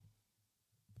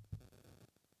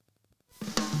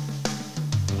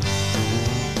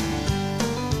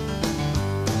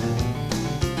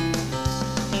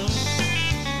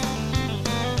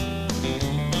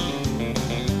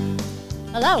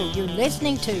Hello, you're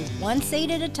listening to One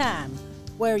Seed at a Time,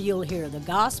 where you'll hear the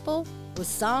gospel with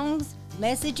songs,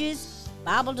 messages,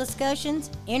 Bible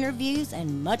discussions, interviews,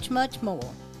 and much, much more.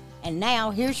 And now,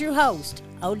 here's your host,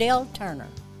 Odell Turner.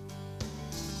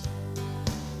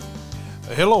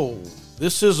 Hello,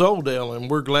 this is Odell, and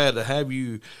we're glad to have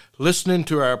you listening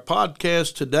to our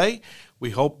podcast today.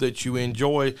 We hope that you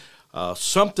enjoy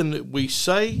something that we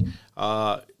say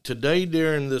today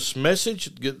during this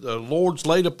message. The Lord's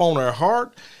laid upon our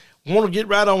heart. I want to get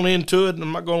right on into it, and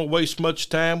I'm not going to waste much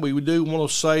time. We do want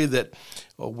to say that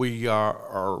we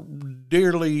are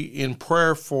dearly in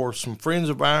prayer for some friends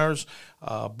of ours.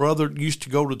 Brother used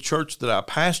to go to the church that I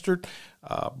pastored.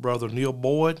 Brother Neil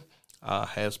Boyd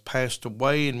has passed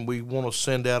away, and we want to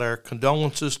send out our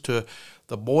condolences to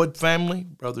the Boyd family.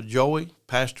 Brother Joey,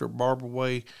 pastor of Barber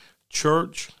Way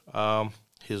Church,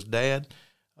 his dad,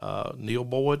 Neil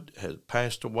Boyd, has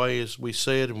passed away, as we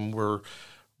said, and we're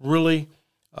really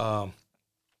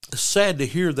sad to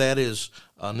hear that as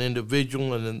an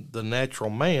individual and the natural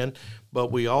man,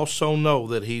 but we also know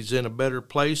that he's in a better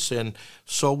place, and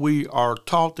so we are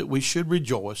taught that we should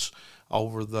rejoice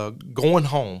over the going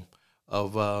home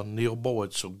of Neil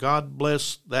Boyd. So God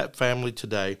bless that family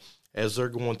today as they're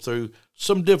going through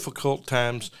some difficult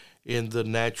times in the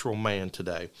natural man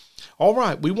today. All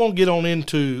right, we want to get on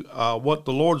into what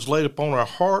the Lord's laid upon our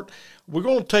heart. We're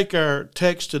going to take our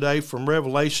text today from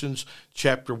Revelations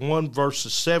chapter 1,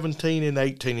 verses 17 and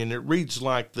 18, and it reads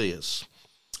like this.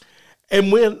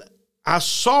 And when I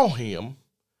saw him,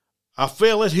 I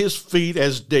fell at his feet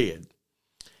as dead.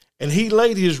 And he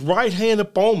laid his right hand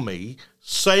upon me,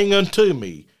 saying unto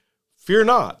me, Fear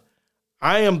not,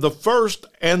 I am the first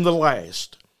and the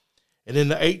last. And in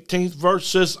the 18th verse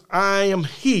says, I am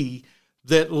he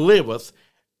that liveth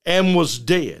and was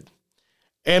dead.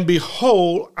 And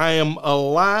behold, I am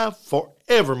alive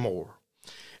forevermore.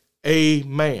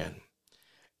 Amen.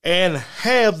 And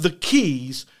have the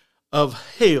keys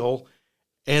of hell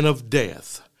and of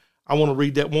death. I want to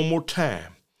read that one more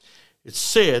time. It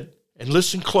said, and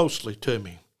listen closely to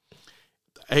me,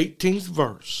 the 18th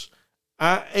verse,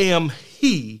 I am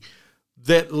he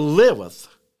that liveth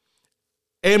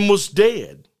and was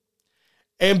dead.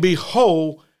 And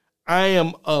behold, I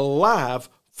am alive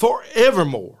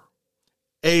forevermore.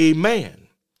 Amen.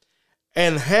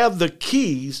 And have the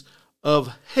keys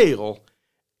of hell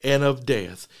and of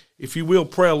death. If you will,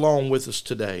 pray along with us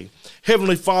today.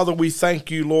 Heavenly Father, we thank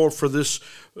you, Lord, for this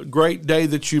great day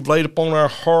that you've laid upon our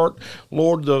heart.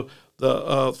 Lord, the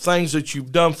things that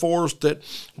you've done for us that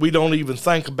we don't even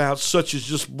think about, such as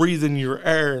just breathing your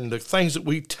air and the things that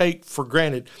we take for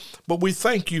granted. But we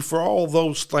thank you for all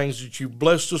those things that you've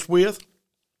blessed us with.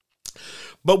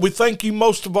 But we thank you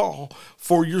most of all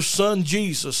for your son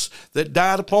Jesus that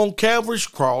died upon Calvary's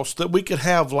cross that we could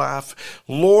have life.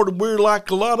 Lord, we're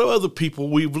like a lot of other people.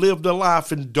 We've lived a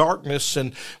life in darkness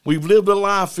and we've lived a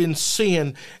life in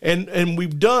sin and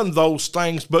we've done those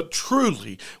things. But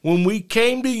truly, when we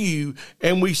came to you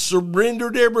and we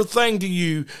surrendered everything to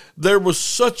you, there was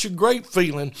such a great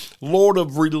feeling, Lord,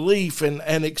 of relief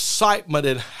and excitement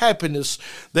and happiness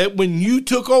that when you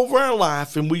took over our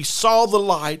life and we saw the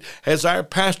light, as our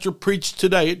pastor preached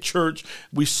today at church,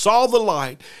 we saw the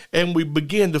light and we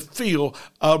began to feel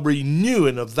a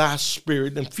renewing of thy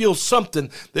spirit and feel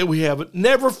something that we have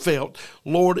never felt,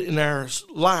 Lord, in our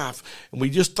life. And we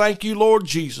just thank you, Lord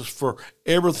Jesus, for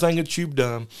everything that you've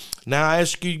done. Now I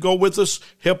ask you to go with us,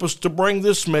 help us to bring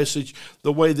this message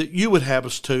the way that you would have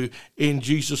us to, in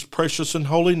Jesus' precious and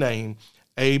holy name.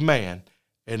 Amen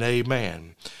and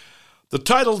amen. The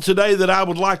title today that I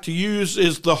would like to use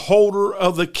is The Holder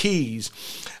of the Keys.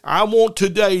 I want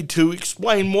today to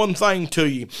explain one thing to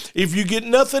you. If you get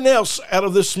nothing else out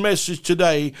of this message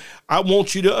today, I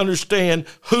want you to understand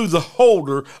who the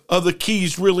holder of the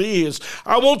keys really is.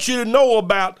 I want you to know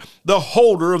about the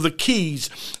holder of the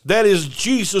keys. That is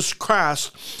Jesus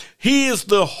Christ. He is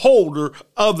the holder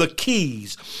of the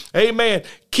keys. Amen.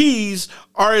 Keys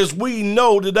are, as we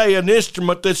know today, an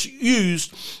instrument that's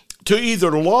used to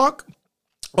either lock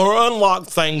or unlock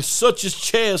things such as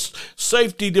chests,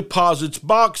 safety deposits,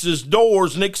 boxes,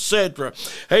 doors, and etc.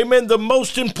 Amen. The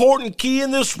most important key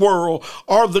in this world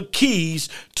are the keys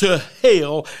to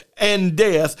hell and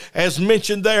death, as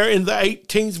mentioned there in the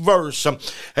 18th verse.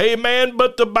 Amen.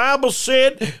 But the Bible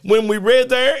said, when we read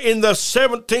there in the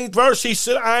 17th verse, he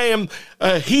said, I am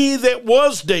he that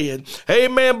was dead.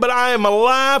 Amen. But I am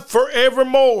alive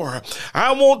forevermore.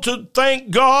 I want to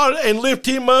thank God and lift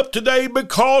him up today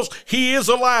because he is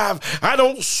alive. I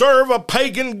don't serve a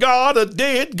pagan God, a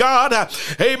dead God.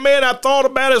 Amen. I thought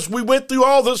about it as we went through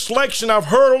all this selection. I've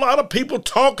heard a lot of people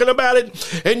talking about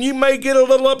it, and you may get a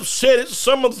little upset at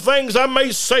some of the things I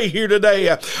may say here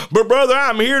today. But brother,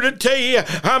 I'm here to tell you,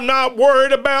 I'm not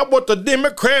worried about what the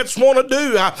Democrats want to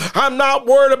do. I'm not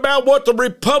worried about what the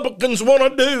Republicans want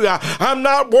to do. I'm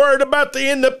not worried about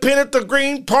the Independent, the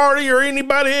Green Party, or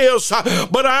anybody else.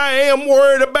 But I am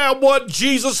worried about what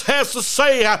Jesus has to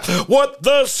say, what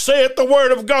thus saith the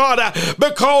Word of God,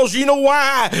 because you know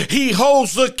why? He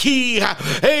holds the key,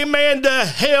 amen, to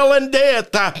hell and death.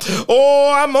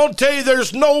 Oh, I'm going to tell you,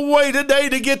 there's no way today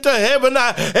to get to heaven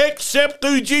except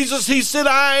through Jesus. He said,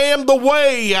 I am the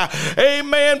way.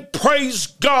 Amen. Praise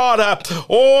God.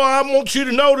 Oh, I want you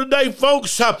to know today,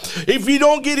 folks, if you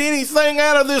don't get anything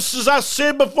out of this, as I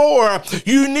said before,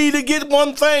 you need to get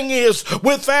one thing is,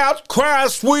 without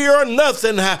Christ, we are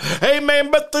nothing.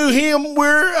 Amen. But through him,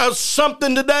 we're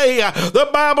something today. The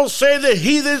Bible says that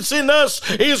he that's in us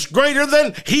is greater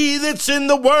than he that's in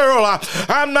the world.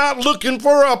 I'm not looking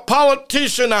for a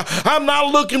politician. I'm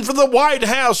not looking for the White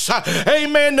House,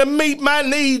 amen, to meet my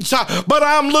needs, but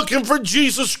I'm looking for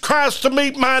Jesus Christ to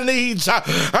meet my needs.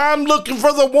 I'm looking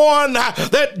for the one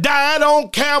that died on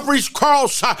Calvary's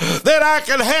cross that I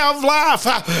can have life.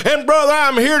 And brother,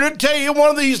 I'm here to tell you,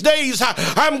 one of these days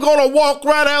I'm going to walk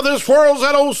right out of this world, as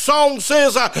that old song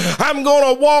says. I'm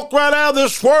going to walk right out of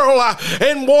this world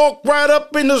and walk right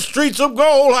up in the streets of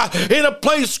gold, in a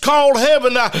place called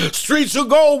heaven, streets of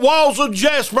gold, walls of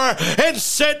jasper, and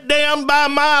sit down by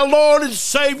my Lord and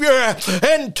Savior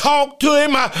and talk to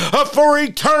him for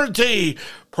eternity.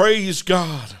 Praise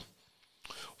God.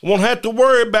 Won't have to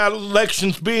worry about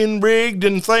elections being rigged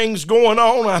and things going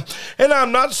on. And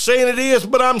I'm not saying it is,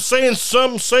 but I'm saying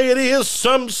some say it is,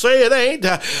 some say it ain't.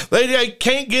 They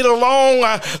can't get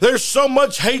along. There's so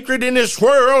much hatred in this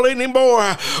world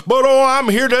anymore. But oh, I'm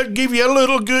here to give you a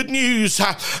little good news.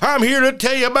 I'm here to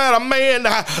tell you about a man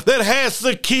that has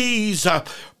the keys.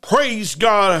 Praise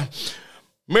God.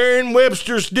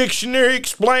 Merriam-Webster's dictionary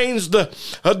explains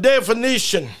a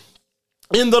definition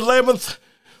in the 11th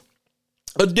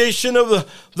edition of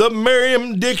the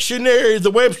Merriam Dictionary.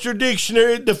 The Webster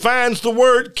Dictionary defines the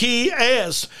word key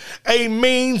as a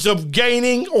means of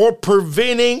gaining or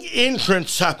preventing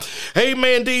entrance.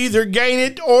 Amen. To either gain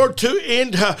it or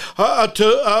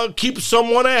to keep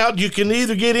someone out. You can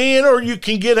either get in or you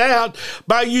can get out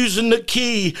by using the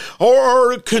key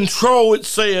or control, it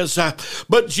says.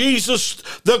 But Jesus,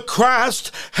 the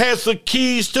Christ, has the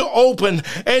keys to open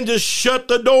and to shut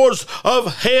the doors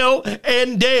of hell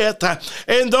and death.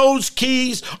 And those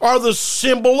keys are the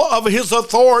symbol of his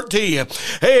authority.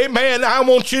 Amen. I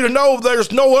want you to know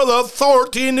there's no other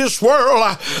authority in this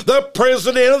world. The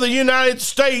President of the United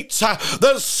States,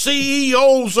 the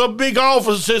CEOs of big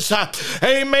offices.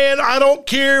 Amen. I don't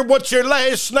care what your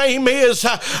last name is.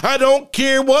 I don't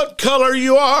care what color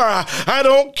you are. I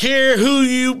don't care who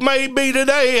you may be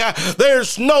today.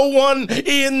 There's no one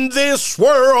in this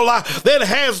world that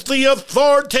has the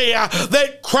authority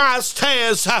that Christ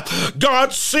has.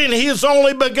 God sent his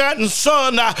only begotten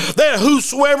Son, that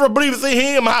whosoever believeth in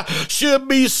him should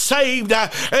be saved.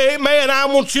 Amen. I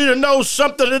want you to know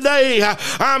something today.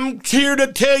 I'm here to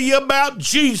tell you about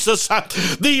Jesus,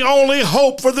 the only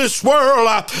hope for this world.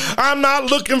 I'm not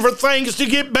looking for things to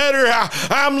get better.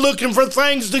 I'm looking for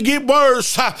things to get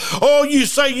worse. Oh, you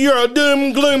say you're a doom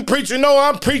and gloom preacher. No,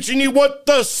 I'm preaching you what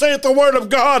thus saith the Word of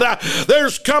God.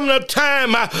 There's coming a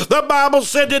time, the Bible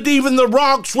said that even the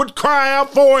rocks would cry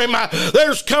out for him.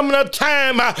 There's coming a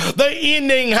time, the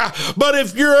ending. But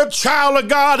if you're a child of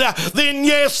God, then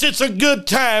yes, it's a good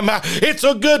time. It's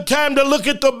a good time to look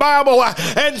at the Bible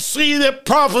and see that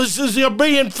prophecies are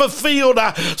being fulfilled,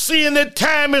 seeing that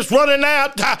time is running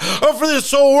out for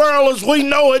this old world as we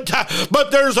know it. But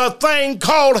there's a thing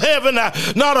called heaven,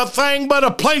 not a thing, but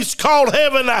a place called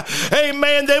heaven.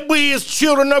 Amen. That we as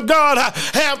children of God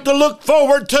have to look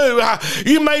forward to.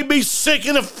 You may be sick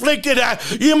and afflicted.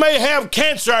 You may have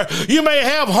cancer. You may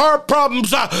have heart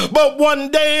problems. But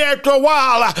one day after a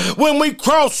while, when we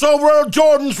cross over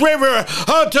Jordan's River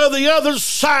to the other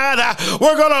side,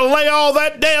 we're going to lay all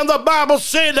that down. The Bible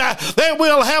said that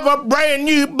we'll have a brand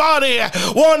new body,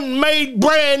 one made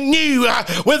brand new,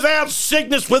 without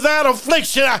sickness, without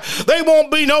affliction. There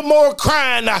won't be no more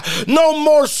crying, no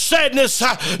more sadness,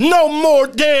 no more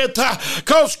death,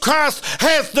 because Christ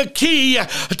has the key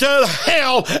to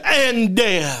hell and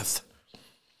death.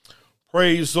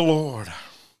 Praise the Lord.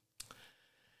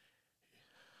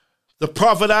 The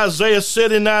prophet Isaiah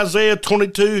said in Isaiah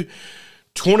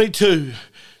 22:22,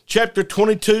 chapter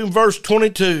 22, verse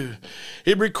 22.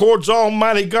 It records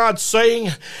Almighty God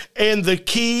saying, "And the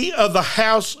key of the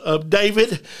house of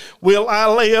David will I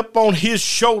lay up on his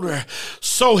shoulder,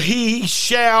 so he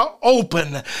shall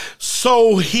open,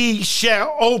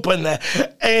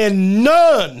 and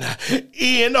none,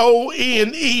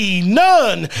 N-O-N-E,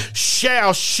 none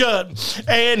shall shut,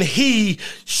 and he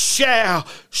shall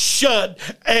shut,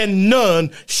 and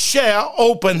none shall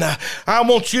open." I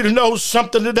want you to know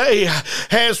something today.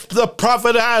 As the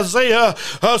prophet Isaiah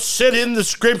said in the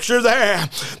scripture there,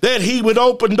 that he would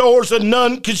open doors and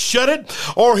none could shut it,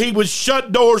 or he would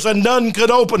shut doors and none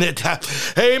could open it.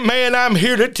 Amen. I'm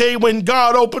here to tell you, when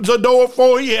God opens a door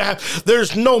for you,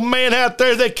 there's no man out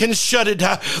there that can shut it.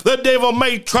 The devil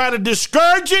may try to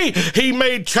discourage you. He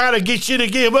may try to get you to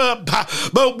give up.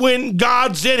 But when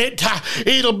God's in it,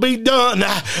 it'll be done.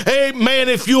 Amen.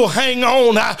 If you'll hang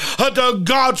on to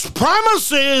God's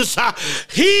promises,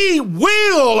 he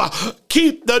will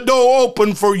keep the door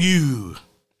open for you.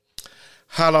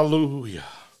 Hallelujah.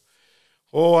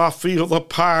 Oh, I feel the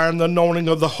power and the anointing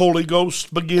of the Holy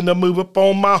Ghost begin to move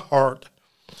upon my heart.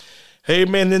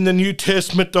 Amen. In the New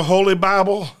Testament, the Holy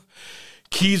Bible,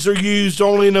 keys are used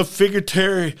only in a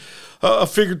figuratively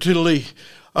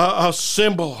a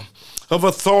symbol of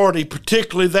authority,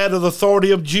 particularly that of the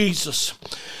authority of Jesus,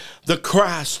 the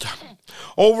Christ,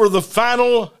 over the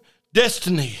final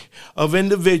destiny of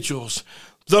individuals.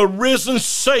 The risen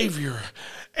Savior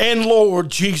and Lord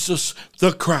Jesus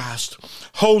the Christ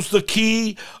holds the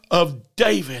key of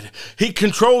David. He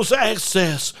controls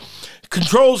access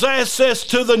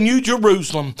to the New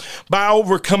Jerusalem by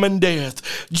overcoming death.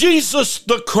 Jesus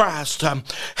the Christ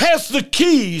has the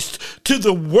keys to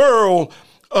the world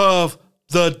of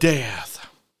the death.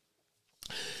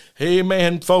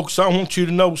 Amen, folks. I want you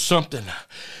to know something.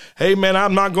 Amen.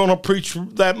 I'm not going to preach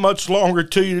that much longer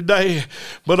to you today,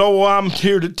 but I'm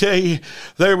here to tell you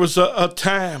there was a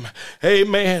time,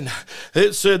 amen,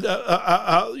 it said,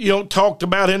 talked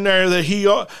about in there that he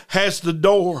has the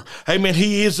door. Amen.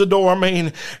 He is the door,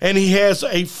 and he has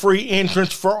a free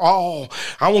entrance for all.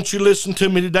 I want you to listen to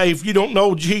me today. If you don't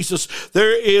know Jesus,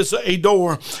 there is a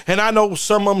door, and I know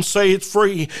some of them say it's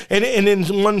free, and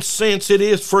in one sense it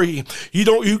is free.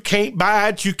 You can't buy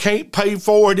it, you can't pay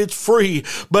for it, it's free.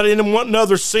 But in one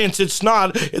other sense, it's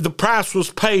not. The price was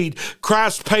paid.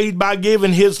 Christ paid by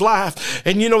giving his life.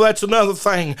 And that's another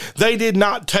thing. They did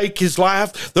not take his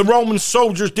life. The Roman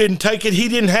soldiers didn't take it. He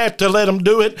didn't have to let them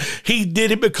do it. He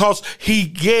did it because he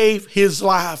gave his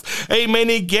life. Amen.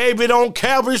 He gave it on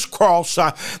Calvary's cross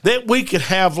that we could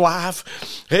have life.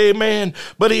 Amen.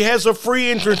 But he has a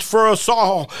free entrance for us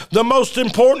all. The most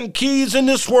important keys in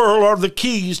this world are the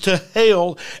keys to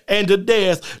hell and to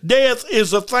death. Death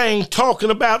is a thing talking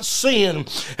about sin.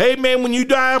 Amen. When you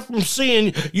die from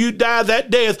sin, you die that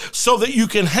death so that you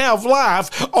can have life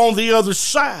on the other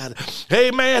side.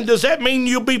 Amen. Does that mean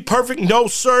you'll be perfect? No,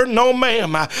 sir. No,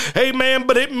 ma'am. Amen.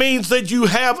 But it means that you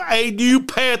have a new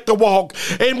path to walk.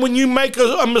 And when you make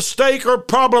a mistake or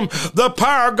problem, the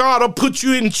power of God will put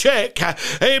you in check.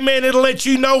 Amen. It'll let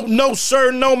you know, no, sir.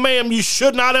 No, ma'am. You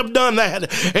should not have done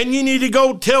that. And you need to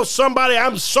go tell somebody,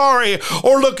 I'm sorry.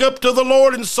 Or look up to the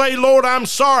Lord and say, Lord, I'm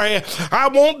sorry. I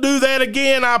won't do that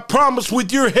again. I promise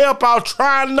with your help, I'll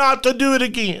try not to do it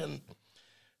again.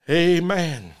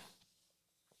 Amen.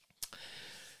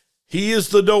 He is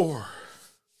the door.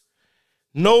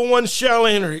 No one shall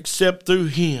enter except through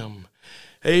him.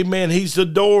 Amen. He's the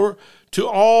door to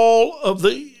all of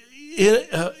the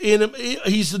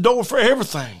he's the door for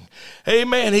everything.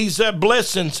 Amen. He's that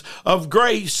blessings of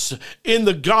grace in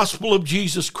the gospel of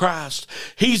Jesus Christ.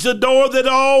 He's the door that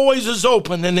always is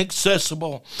open and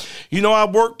accessible. I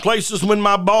worked places when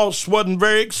my boss wasn't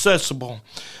very accessible.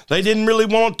 They didn't really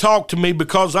want to talk to me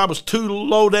because I was too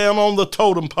low down on the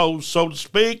totem pole, so to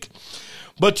speak.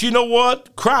 But you know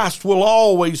what? Christ will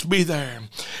always be there.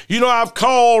 I've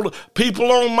called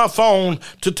people on my phone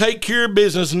to take care of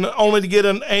business and only to get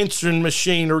an answering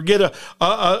machine or get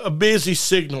a busy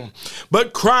signal.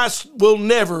 But Christ will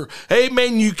never,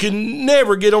 amen, you can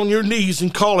never get on your knees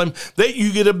and call him that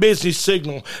you get a busy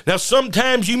signal. Now,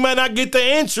 sometimes you might not get the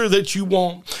answer that you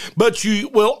want, but you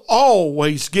will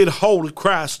always get a hold of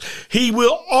Christ. He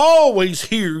will always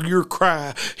hear your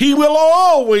cry. He will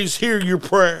always hear your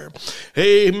prayer.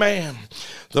 Amen.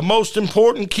 The most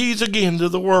important keys again to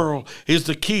the world is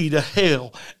the key to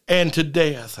hell and to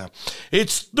death.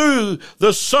 It's through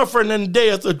the suffering and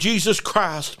death of Jesus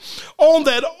Christ on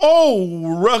that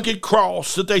old rugged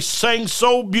cross that they sang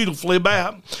so beautifully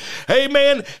about.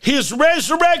 Amen. His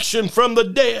resurrection from the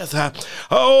death.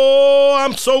 Oh,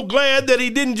 I'm so glad that he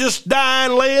didn't just die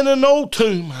and lay in an old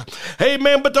tomb.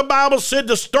 Amen. But the Bible said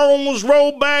the stone was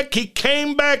rolled back. He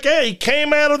came back. He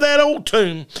came out of that old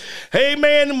tomb.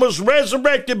 Amen. And was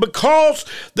resurrected because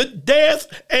the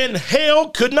death and hell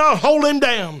could not hold him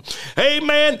down.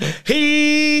 Amen.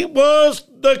 He was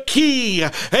the key.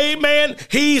 Amen.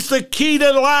 He's the key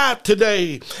to life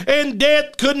today. And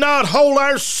death could not hold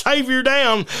our Savior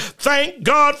down. Thank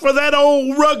God for that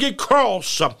old rugged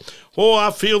cross. Oh, I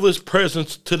feel this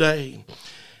presence today.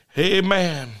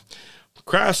 Amen.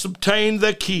 Christ obtained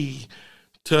the key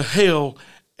to hell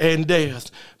and death,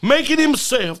 making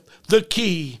himself the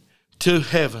key to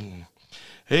heaven.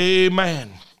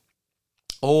 Amen.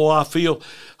 Oh, I feel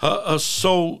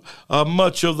so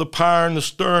much of the power and the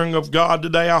stirring of God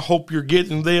today. I hope you're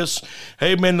getting this.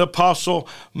 Amen. The Apostle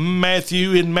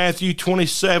Matthew in Matthew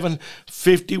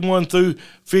 27:51 through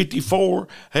 54.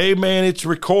 Amen. It's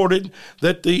recorded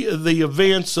that the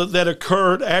events that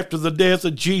occurred after the death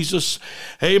of Jesus,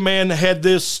 amen, had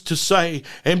this to say,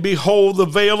 and behold, the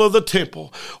veil of the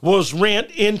temple was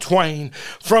rent in twain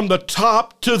from the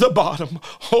top to the bottom.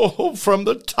 Oh, from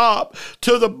the top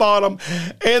to the bottom.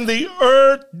 And the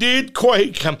earth did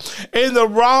quake, and the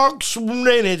rocks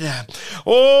rented.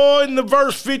 Oh, in the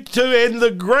verse 52, and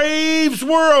the graves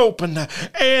were opened,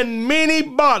 and many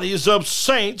bodies of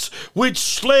saints which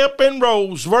slept and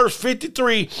rose, verse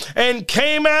 53, and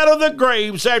came out of the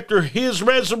graves after his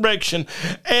resurrection,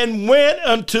 and went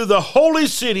unto the holy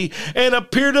city, and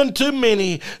appeared unto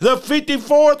many. The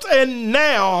 54th, and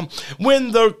now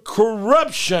when the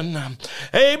corruption,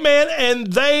 amen, and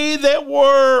they that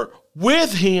were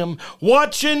with him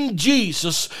watching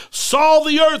Jesus saw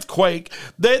the earthquake,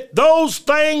 that those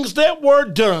things that were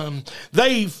done,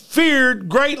 they feared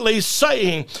greatly,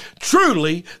 saying,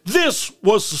 truly this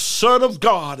was the Son of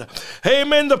God.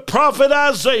 Amen. The prophet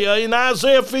Isaiah in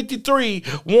Isaiah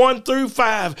 53:1 through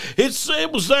 5,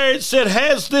 it was there, it said,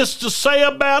 has this to say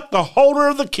about the holder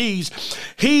of the keys,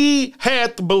 he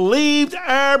hath believed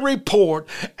our report,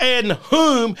 and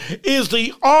whom is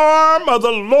the arm of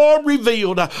the Lord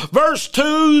revealed. Verse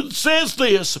 2 says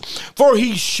this, for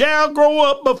he shall grow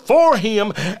up before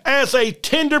him as a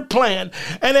tender plant,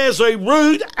 and as a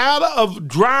root out of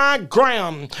dry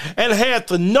ground, and hath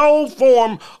no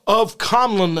form of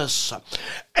comeliness.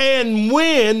 And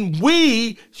when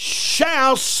we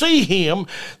shall see him,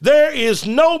 there is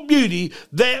no beauty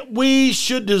that we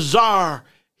should desire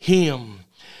him.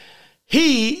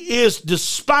 He is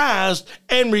despised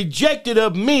and rejected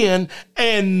of men,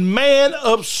 and man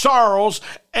of sorrows,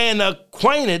 and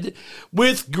acquainted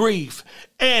with grief.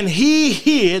 And he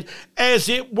hid, as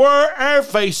it were, our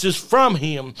faces from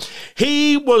him.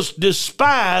 He was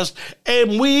despised,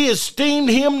 and we esteemed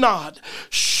him not.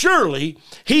 Surely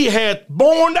he hath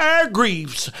borne our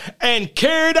griefs, and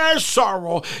carried our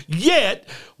sorrow, yet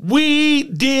we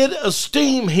did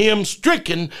esteem him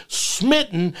stricken,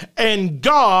 smitten, and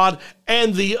God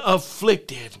and the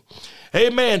afflicted.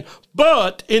 Amen.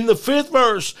 But in the 5th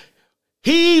verse,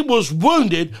 he was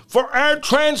wounded for our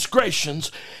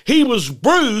transgressions. He was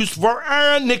bruised for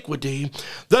our iniquity.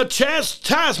 The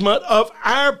chastisement of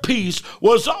our peace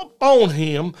was upon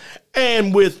him,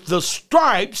 and with the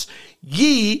stripes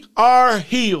ye are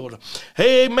healed.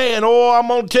 Amen. Oh, I'm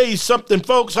going to tell you something,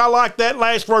 folks. I like that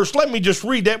last verse. Let me just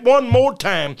read that one more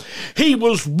time. He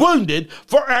was wounded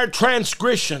for our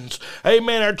transgressions.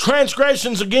 Amen. Our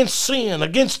transgressions against sin,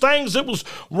 against things that was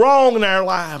wrong in our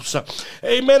lives.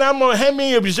 Amen. I don't know how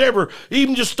many of you ever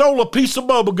even just stole a piece of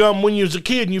bubble gum when you was a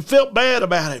kid and you felt bad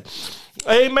about it.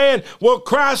 Amen. Well,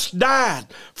 Christ died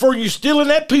for you stealing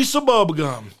that piece of bubble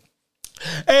gum.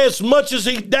 As much as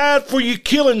he died for you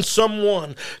killing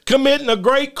someone, committing a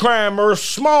great crime or a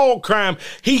small crime,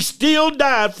 he still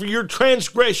died for your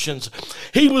transgressions.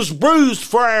 He was bruised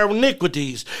for our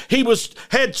iniquities. He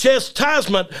had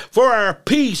chastisement for our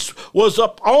peace was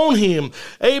upon him.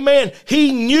 Amen.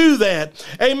 He knew that.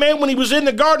 Amen. When he was in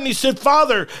the garden, he said,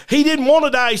 Father, he didn't want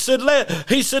to die.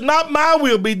 He said, not my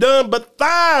will be done, but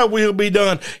thy will be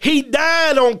done. He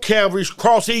died on Calvary's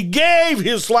cross. He gave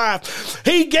his life.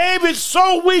 He gave his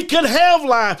so we could have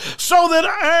life, so that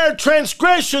our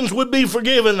transgressions would be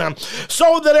forgiven,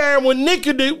 so that our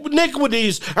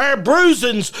iniquities, our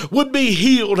bruisings would be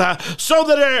healed, so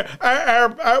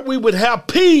that we would have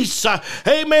peace,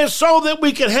 amen, so that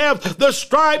we could have the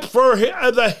stripe for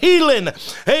the healing,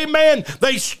 amen.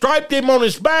 They striped him on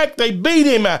his back, they beat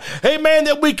him, amen,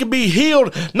 that we could be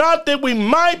healed, not that we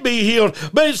might be healed,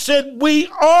 but it said we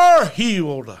are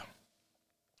healed.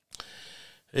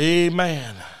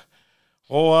 Amen.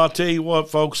 Oh, I'll tell you what,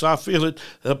 folks, I feel it.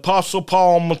 The Apostle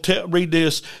Paul, I'm going to read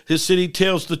this. He said he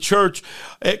tells the church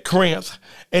at Corinth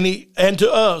and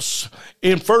to us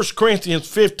in 1 Corinthians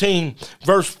 15,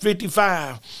 verse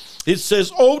 55, it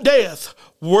says, O death,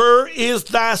 where is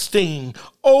thy sting?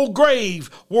 O grave,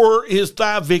 where is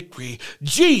thy victory?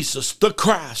 Jesus, the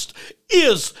Christ,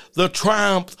 is the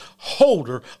triumph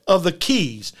holder of the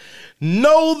keys.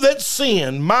 Know that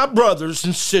sin, my brothers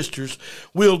and sisters,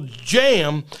 will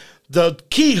jam the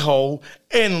keyhole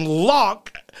and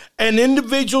lock an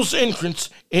individual's entrance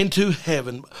into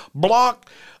heaven. Block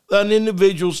an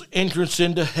individual's entrance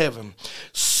into heaven.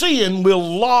 Sin will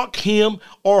lock him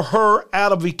or her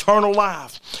out of eternal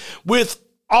life with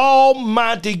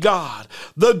Almighty God.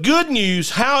 The good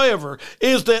news, however,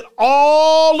 is that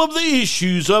all of the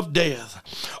issues of death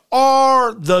are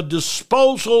at the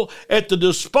disposal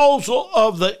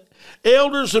of the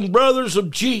elders and brothers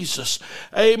of Jesus,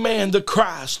 amen, the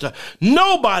Christ.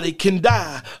 Nobody can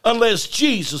die unless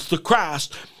Jesus, the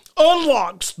Christ,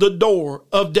 unlocks the door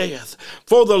of death.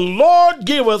 For the Lord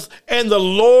giveth and the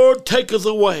Lord taketh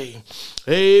away.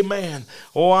 Amen.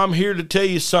 Oh, I'm here to tell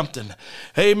you something.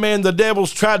 Amen. The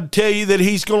devil's tried to tell you that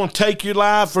he's going to take your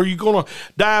life or you're going to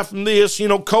die from this. You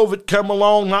know, COVID came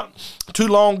along not too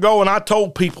long ago, and I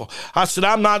told people, I said,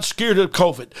 I'm not scared of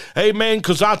COVID. Amen.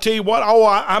 Because I tell you what,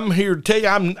 I'm here to tell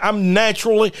you, I'm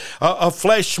naturally a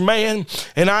flesh man,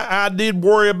 and I did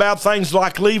worry about things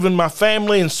like leaving my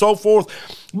family and so forth.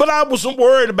 But I wasn't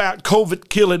worried about COVID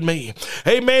killing me.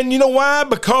 Amen. You know why?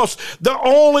 Because the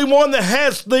only one that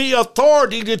has the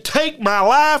authority to take my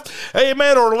life,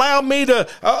 amen, or allow me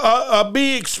to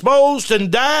be exposed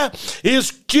and die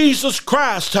is Jesus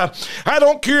Christ. I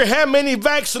don't care how many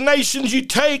vaccinations you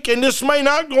take, and this may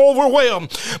not go over well,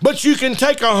 but you can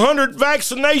take 100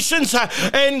 vaccinations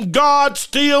and God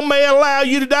still may allow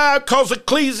you to die, because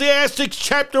Ecclesiastes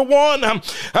chapter 1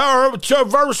 or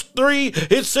verse 3,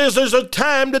 it says there's a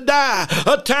time to die,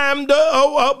 a time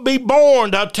to be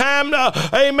born, a time to,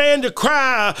 amen, to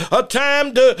cry, a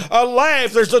time to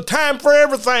laugh. There's a time for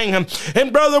everything.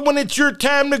 And brother, when it's your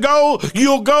time to go,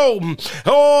 you'll go.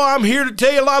 Oh, I'm here to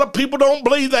tell you, a lot of people don't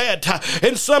believe that.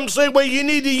 And some say, well, you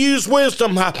need to use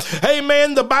wisdom.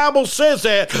 Amen. The Bible says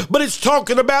that, but it's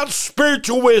talking about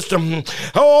spiritual wisdom.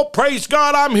 Oh, praise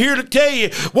God. I'm here to tell you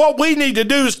what we need to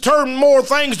do is turn more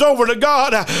things over to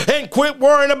God and quit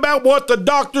worrying about what the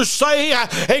doctors say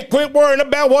and quit worrying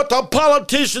about what the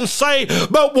politicians say,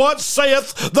 but what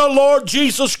saith the Lord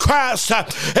Jesus Christ.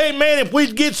 Amen. If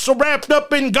we get so wrapped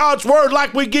up in God's word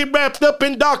like we get wrapped up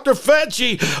in Dr.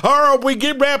 Fauci, or we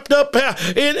get wrapped up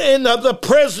in the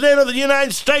President of the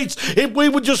United States, if we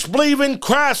would just believe in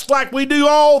Christ like we do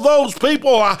all those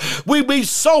people, we'd be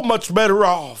so much better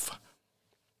off.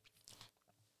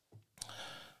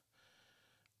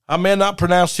 I may not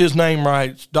pronounce his name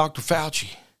right. It's Dr.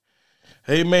 Fauci.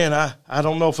 Amen. I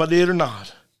don't know if I did or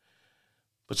not,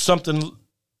 but something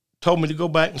told me to go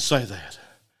back and say that.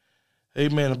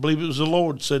 Amen. I believe it was the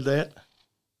Lord said that.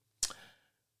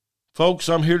 Folks,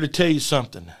 I'm here to tell you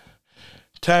something.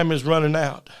 Time is running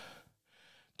out.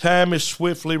 Time is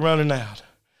swiftly running out.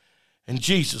 And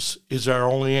Jesus is our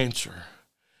only answer.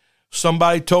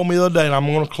 Somebody told me the other day, and I'm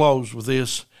going to close with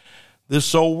this.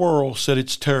 This old world said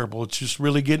it's terrible. It's just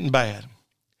really getting bad.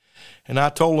 And I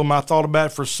told them, I thought about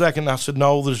it for a second. I said,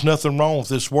 no, there's nothing wrong with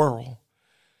this world.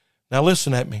 Now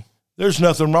listen at me. There's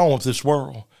nothing wrong with this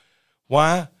world.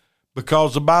 Why?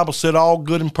 Because the Bible said all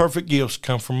good and perfect gifts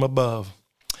come from above.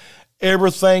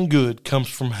 Everything good comes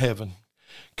from heaven,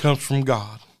 comes from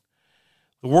God.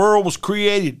 The world was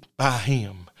created by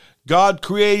him. God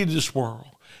created this world.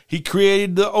 He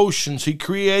created the oceans. He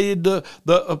created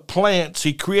the plants.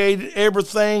 He created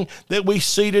everything that we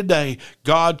see today.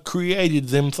 God created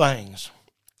them things.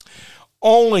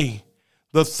 Only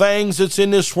the things that's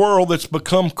in this world that's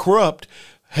become corrupt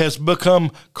has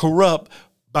become corrupt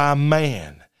by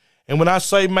man. And when I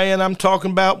say man, I'm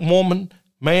talking about woman,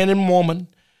 man and woman.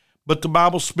 But the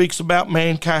Bible speaks about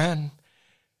mankind.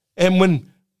 And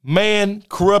when man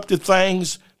corrupted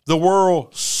things, the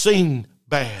world seen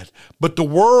bad. But the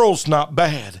world's not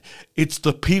bad. It's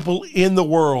the people in the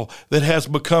world that has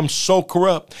become so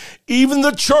corrupt. Even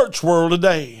the church world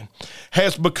today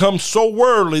has become so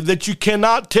worldly that you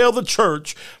cannot tell the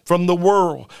church from the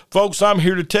world. Folks, I'm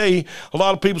here to tell you, a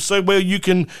lot of people say, well, you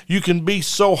can be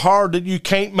so hard that you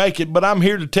can't make it, but I'm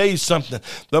here to tell you something.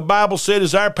 The Bible said,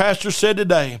 as our pastor said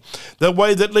today, the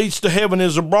way that leads to heaven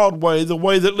is a broad way. The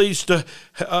way that leads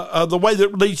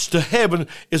to heaven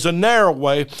is a narrow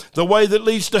way. The way that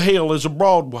leads to hell is a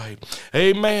broad way.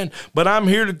 Amen. But I'm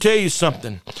here to tell you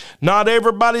something. Not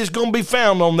everybody's going to be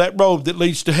found on that road that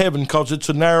leads to heaven because it's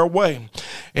a narrow way.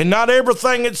 And not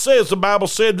everything it says, the Bible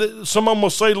said that some of them will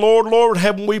say, Lord, Lord,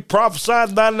 haven't we prophesied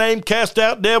in thy name, cast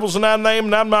out devils in thy name?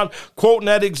 And I'm not quoting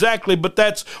that exactly, but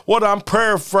that's what I'm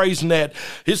paraphrasing that.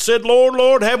 It said, Lord,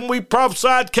 Lord, haven't we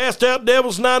prophesied, cast out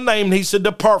devils in thy name? And he said,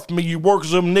 depart from me, you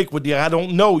workers of iniquity. I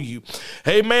don't know you.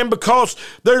 Amen. Because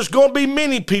there's going to be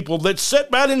many people that sit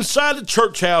right inside the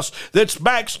church house that's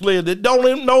backslid, that don't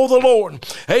even know the Lord.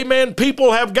 Amen.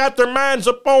 People have got their minds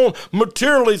upon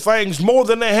materially things more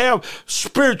than they have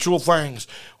spiritual things.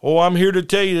 Oh, I'm here to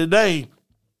tell you today,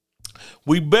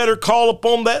 we better call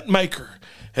upon that Maker.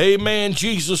 Amen.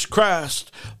 Jesus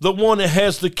Christ, the one that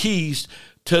has the keys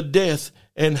to death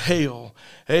and hell.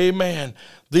 Amen.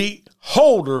 The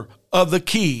holder of the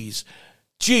keys,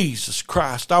 Jesus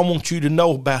Christ. I want you to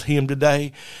know about him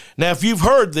today. Now, if you've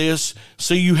heard this,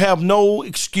 see, you have no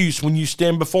excuse when you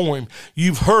stand before him.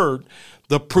 You've heard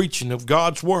the preaching of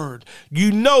God's word.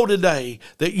 You know today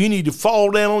that you need to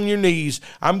fall down on your knees.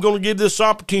 I'm going to give this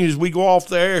opportunity as we go off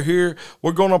the air here.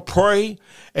 We're going to pray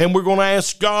and we're going to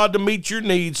ask God to meet your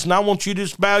needs. And I want you to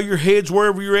just bow your heads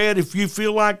wherever you're at. If you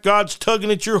feel like God's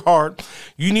tugging at your heart,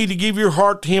 you need to give your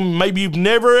heart to him. Maybe you've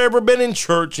never ever been in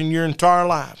church in your entire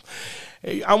life.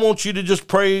 I want you to just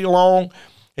pray along.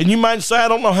 And you might say, I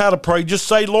don't know how to pray. Just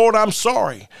say, Lord, I'm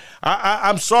sorry.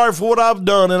 I'm sorry for what I've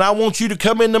done, and I want you to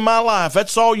come into my life.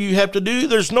 That's all you have to do.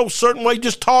 There's no certain way.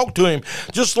 Just talk to him,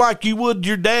 just like you would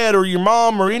your dad or your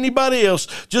mom or anybody else.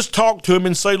 Just talk to him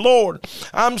and say, Lord,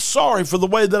 I'm sorry for the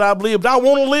way that I've lived. I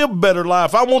want to live a better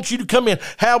life. I want you to come in.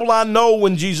 How will I know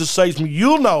when Jesus saves me?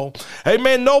 You'll know.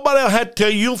 Amen. Nobody will have to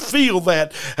tell you. You'll feel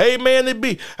that. Amen.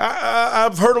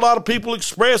 I've heard a lot of people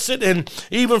express it, and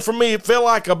even for me, it felt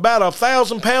like about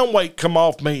 1,000-pound weight come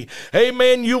off me.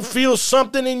 Amen. You'll feel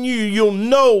something in you. You'll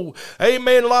know.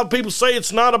 Amen. A lot of people say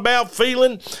it's not about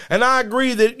feeling, and I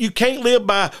agree that you can't live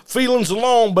by feelings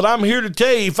alone, but I'm here to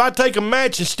tell you, if I take a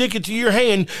match and stick it to your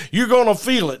hand, you're going to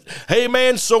feel it.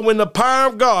 Amen. So when the power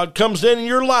of God comes in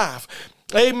your life,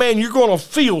 amen, you're going to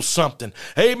feel something.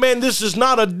 Amen. This is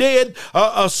not a dead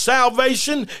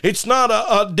salvation. It's not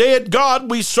a dead God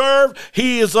we serve.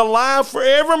 He is alive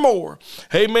forevermore.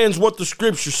 Amen is what the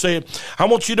scripture said. I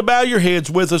want you to bow your heads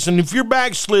with us. And if you're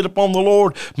backslid upon the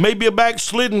Lord, maybe a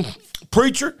backslidden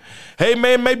preacher,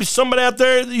 amen, maybe somebody out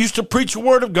there that used to preach the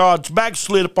word of God's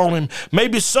backslid upon him.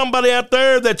 Maybe somebody out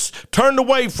there that's turned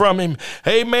away from him,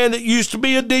 amen, that used to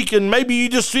be a deacon. Maybe you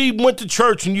just even went to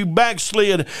church and you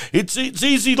backslid. It's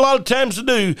easy a lot of times to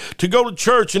do, to go to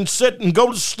church and sit and go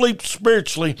to sleep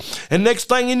spiritually, and next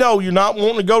thing you know, you're not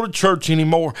wanting to go to church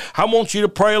anymore. I want you to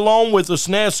pray along with us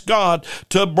and ask God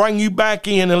to bring you back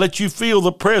in and let you feel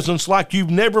the presence like you've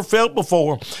never felt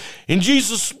before. In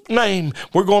Jesus' name,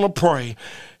 we're going to pray.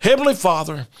 Heavenly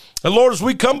Father, and Lord, as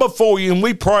we come before you and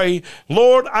we pray,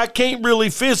 Lord, I can't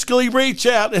really physically reach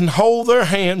out and hold their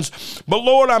hands, but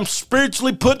Lord, I'm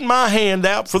spiritually putting my hand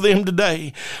out for them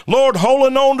today. Lord,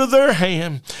 holding on to their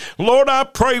hand. Lord, I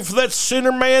pray for that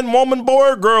sinner man, woman,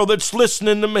 boy, or girl that's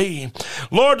listening to me.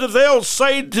 Lord, that they'll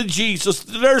say to Jesus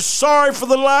that they're sorry for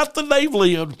the life that they've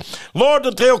lived. Lord,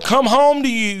 that they'll come home to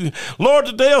you. Lord,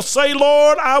 that they'll say,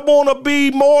 Lord, I want to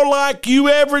be more like you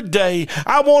every day.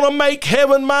 I want to make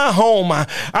heaven my home.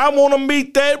 I want to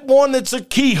meet that one that's a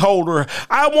key holder.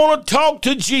 I want to talk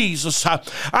to Jesus.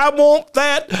 I want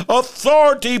that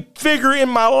authority figure in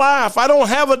my life. I don't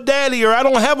have a daddy or I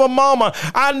don't have a mama.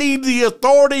 I need the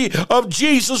authority of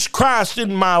Jesus Christ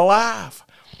in my life.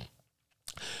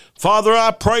 Father,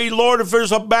 I pray, Lord, if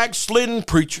there's a backslidden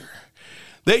preacher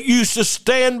that used to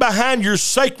stand behind your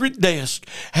sacred desk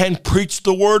and preach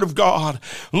the word of God,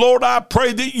 Lord, I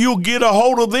pray that you'll get a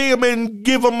hold of them and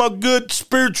give them a good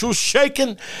spiritual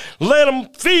shaking. Let them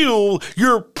feel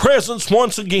your presence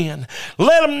once again.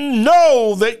 Let them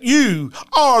know that you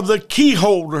are the key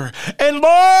holder. And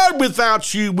Lord,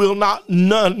 without you will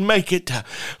none make it.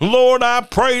 Lord, I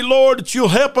pray, Lord, that you'll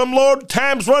help them. Lord,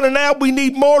 time's running out. We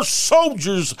need more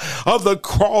soldiers of the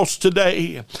cross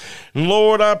today.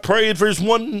 Lord, I pray if there's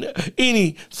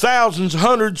any thousands,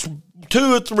 hundreds,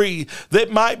 2 or 3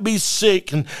 that might be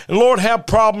sick and Lord, have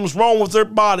problems wrong with their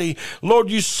body.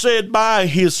 Lord, you said by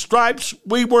his stripes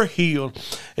we were healed.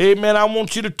 Amen. I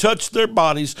want you to touch their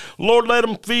bodies. Lord, let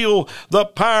them feel the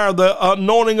power, the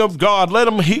anointing of God. Let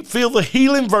them feel the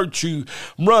healing virtue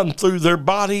run through their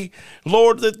body.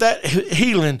 Lord, that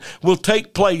healing will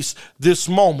take place this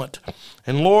moment.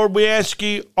 And Lord, we ask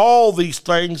you all these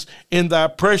things in thy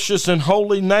precious and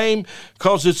holy name,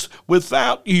 because it's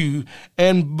without you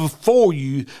and before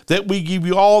you that we give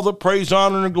you all the praise,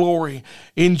 honor, and glory.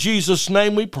 In Jesus'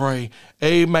 name we pray.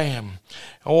 Amen.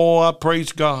 Oh, I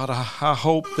praise God. I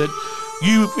hope that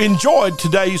you enjoyed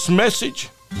today's message.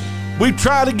 We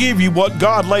try to give you what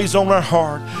God lays on our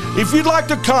heart. If you'd like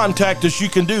to contact us, you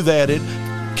can do that at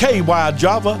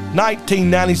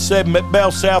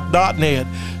kyjava1997@bellsouth.net.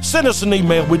 Send us an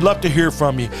email. We'd love to hear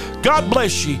from you. God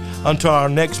bless you until our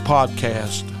next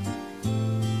podcast.